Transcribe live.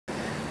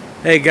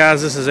Hey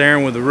guys, this is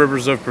Aaron with the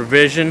Rivers of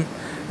Provision.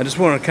 I just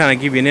want to kind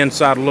of give you an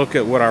inside look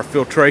at what our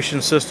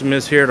filtration system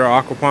is here at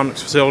our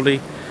aquaponics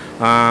facility.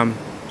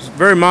 It's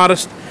very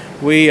modest.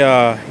 We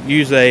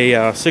use a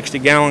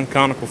 60-gallon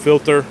conical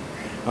filter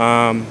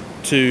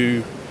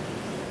to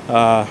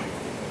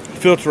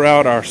filter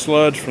out our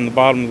sludge from the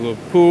bottom of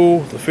the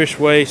pool, the fish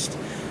waste,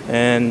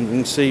 and you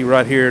can see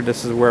right here,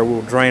 this is where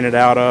we'll drain it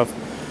out of.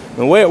 And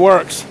the way it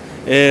works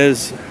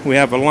is we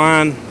have a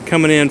line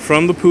coming in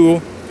from the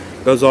pool,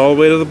 goes all the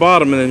way to the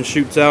bottom, and then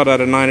shoots out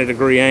at a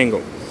 90-degree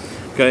angle.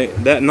 Okay,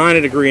 that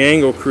 90-degree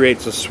angle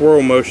creates a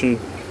swirl motion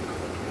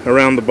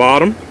around the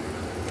bottom,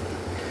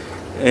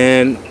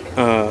 and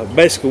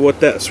basically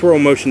what that swirl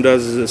motion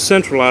does is it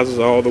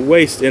centralizes all the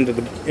waste into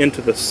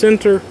the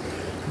center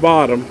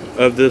bottom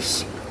of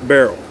this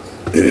barrel,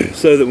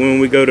 so that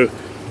when we go to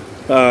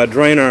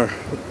drain our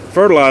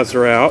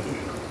fertilizer out,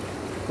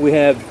 we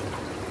get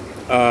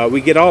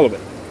all of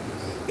it.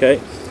 Okay,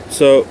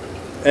 so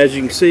as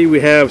you can see, we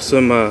have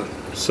some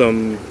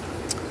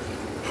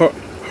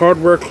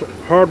hardware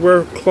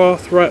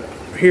cloth right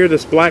here,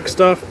 this black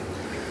stuff,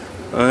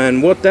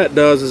 and what that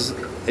does is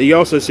you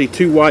also see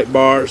two white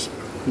bars.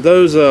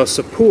 Those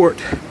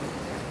support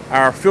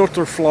our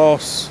filter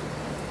floss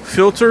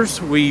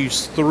filters. We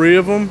use 3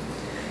 of them,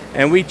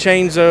 and we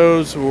change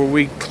those, or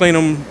we clean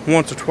them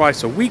once or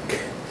twice a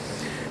week,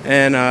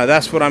 and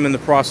that's what I'm in the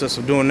process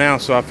of doing now,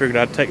 so I figured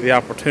I'd take the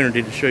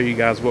opportunity to show you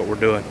guys what we're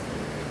doing.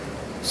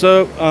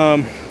 So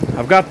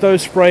I've got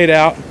those sprayed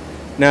out.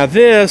 Now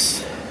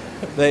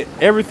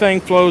everything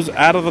flows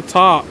out of the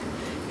top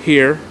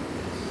here.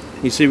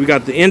 You see we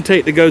got the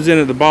intake that goes in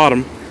at the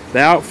bottom, the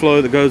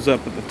outflow that goes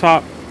up at the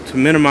top to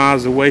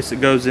minimize the waste that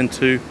goes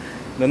into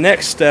the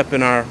next step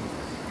in our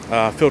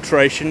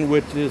filtration,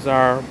 which is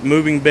our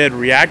moving bed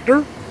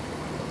reactor.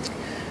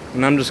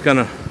 And I'm just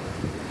gonna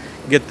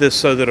get this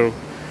so that it'll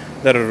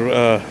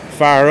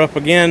fire up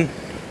again.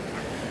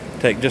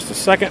 Take just a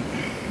second.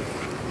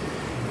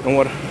 And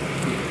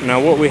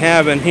what we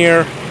have in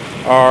here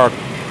are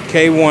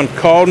K1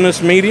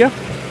 coldness media.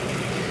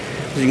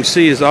 As you can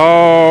see, it's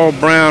all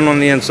brown on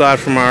the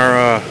inside from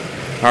our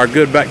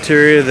good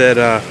bacteria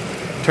that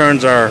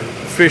turns our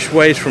fish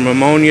waste from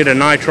ammonia to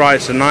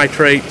nitrites and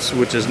nitrates,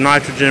 which is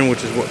nitrogen,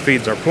 which is what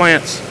feeds our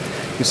plants.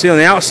 You can see on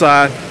the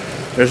outside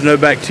there's no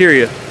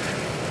bacteria.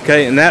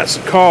 Okay, and that's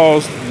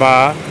caused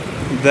by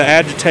the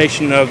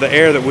agitation of the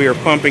air that we are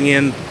pumping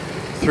in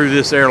through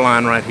this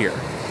airline right here.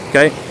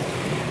 Okay,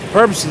 the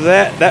purpose of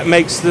that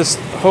makes this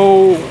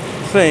whole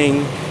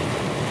thing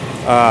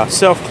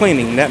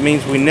self-cleaning. That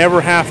means we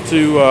never have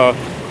to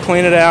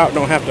clean it out,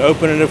 don't have to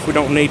open it if we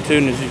don't need to.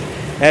 And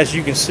as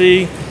you can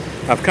see,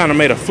 I've kind of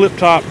made a flip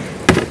top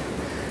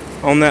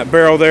on that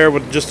barrel there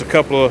with just a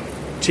couple of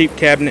cheap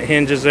cabinet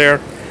hinges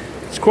there.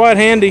 It's quite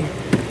handy,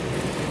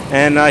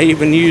 and I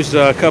even used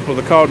a couple of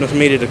the coldness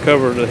media to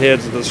cover the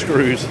heads of the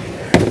screws.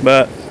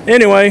 But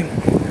anyway,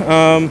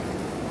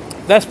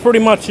 that's pretty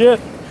much it.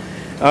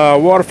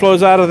 Water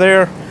flows out of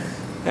there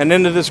and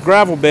into this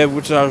gravel bed,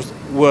 which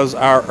was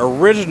our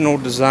original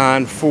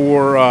design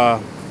for a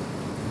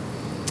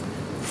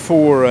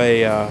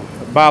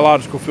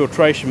biological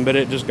filtration, but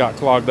it just got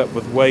clogged up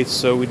with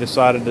waste, so we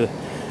decided to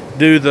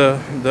do the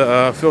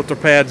filter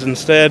pads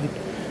instead,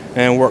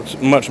 and works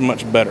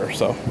much better,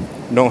 so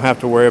don't have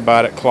to worry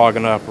about it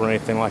clogging up or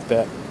anything like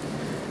that.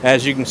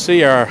 As you can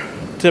see, our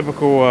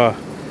typical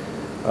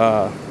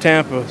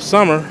Tampa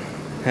summer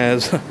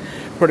has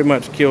pretty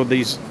much killed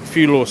these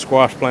few little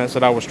squash plants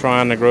that I was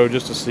trying to grow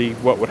just to see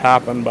what would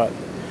happen, but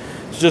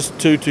it's just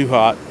too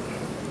hot.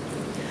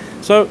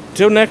 So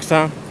till next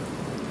time,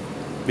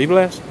 be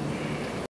blessed.